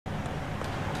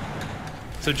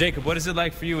So Jacob, what is it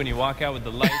like for you when you walk out with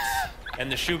the lights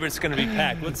and the Schubert's going to be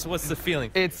packed? What's the feeling?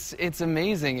 It's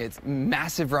amazing. It's a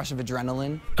massive rush of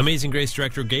adrenaline. Amazing Grace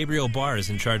director Gabriel Barr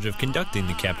is in charge of conducting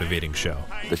the captivating show.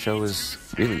 The show is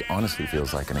really honestly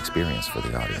feels like an experience for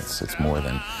the audience. It's more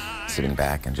than sitting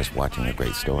back and just watching a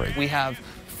great story. We have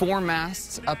 4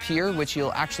 masts up here, which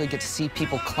you'll actually get to see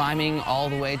people climbing all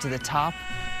the way to the top.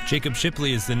 Jacob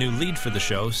Shipley is the new lead for the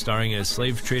show, starring as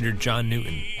slave trader John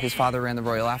Newton. His father ran the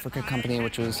Royal Africa Company,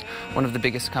 which was one of the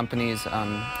biggest companies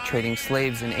trading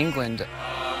slaves in England.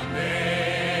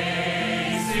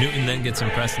 Newton then gets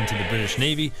impressed into the British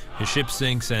Navy, his ship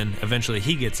sinks, and eventually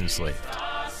he gets enslaved.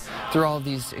 Through all of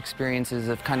these experiences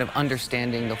of kind of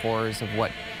understanding the horrors of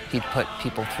what he'd put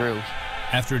people through.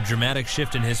 After a dramatic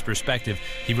shift in his perspective,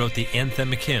 he wrote the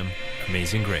anthemic hymn,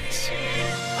 Amazing Grace.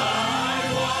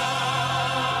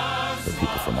 The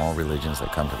people from all religions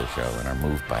that come to the show and are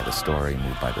moved by the story,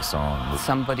 moved by the song.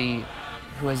 Somebody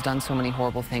who has done so many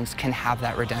horrible things can have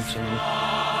that redemption.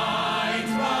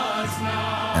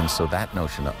 And so that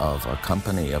notion of a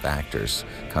company of actors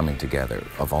coming together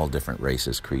of all different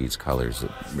races, creeds, colors,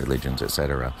 religions,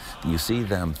 etc., you see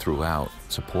them throughout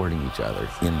supporting each other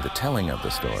in the telling of the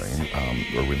story.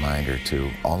 A reminder to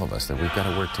all of us that we've got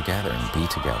to work together and be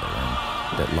together,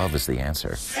 and that love is the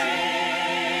answer.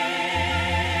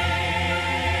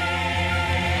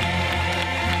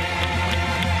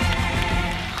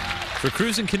 For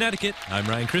Cruisin, Connecticut, I'm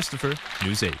Ryan Kristafer,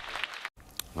 News 8.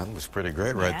 Well, that was pretty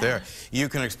great right there. You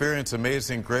can experience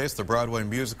Amazing Grace, the Broadway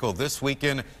musical, this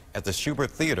weekend at the Shubert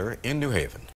Theatre in New Haven.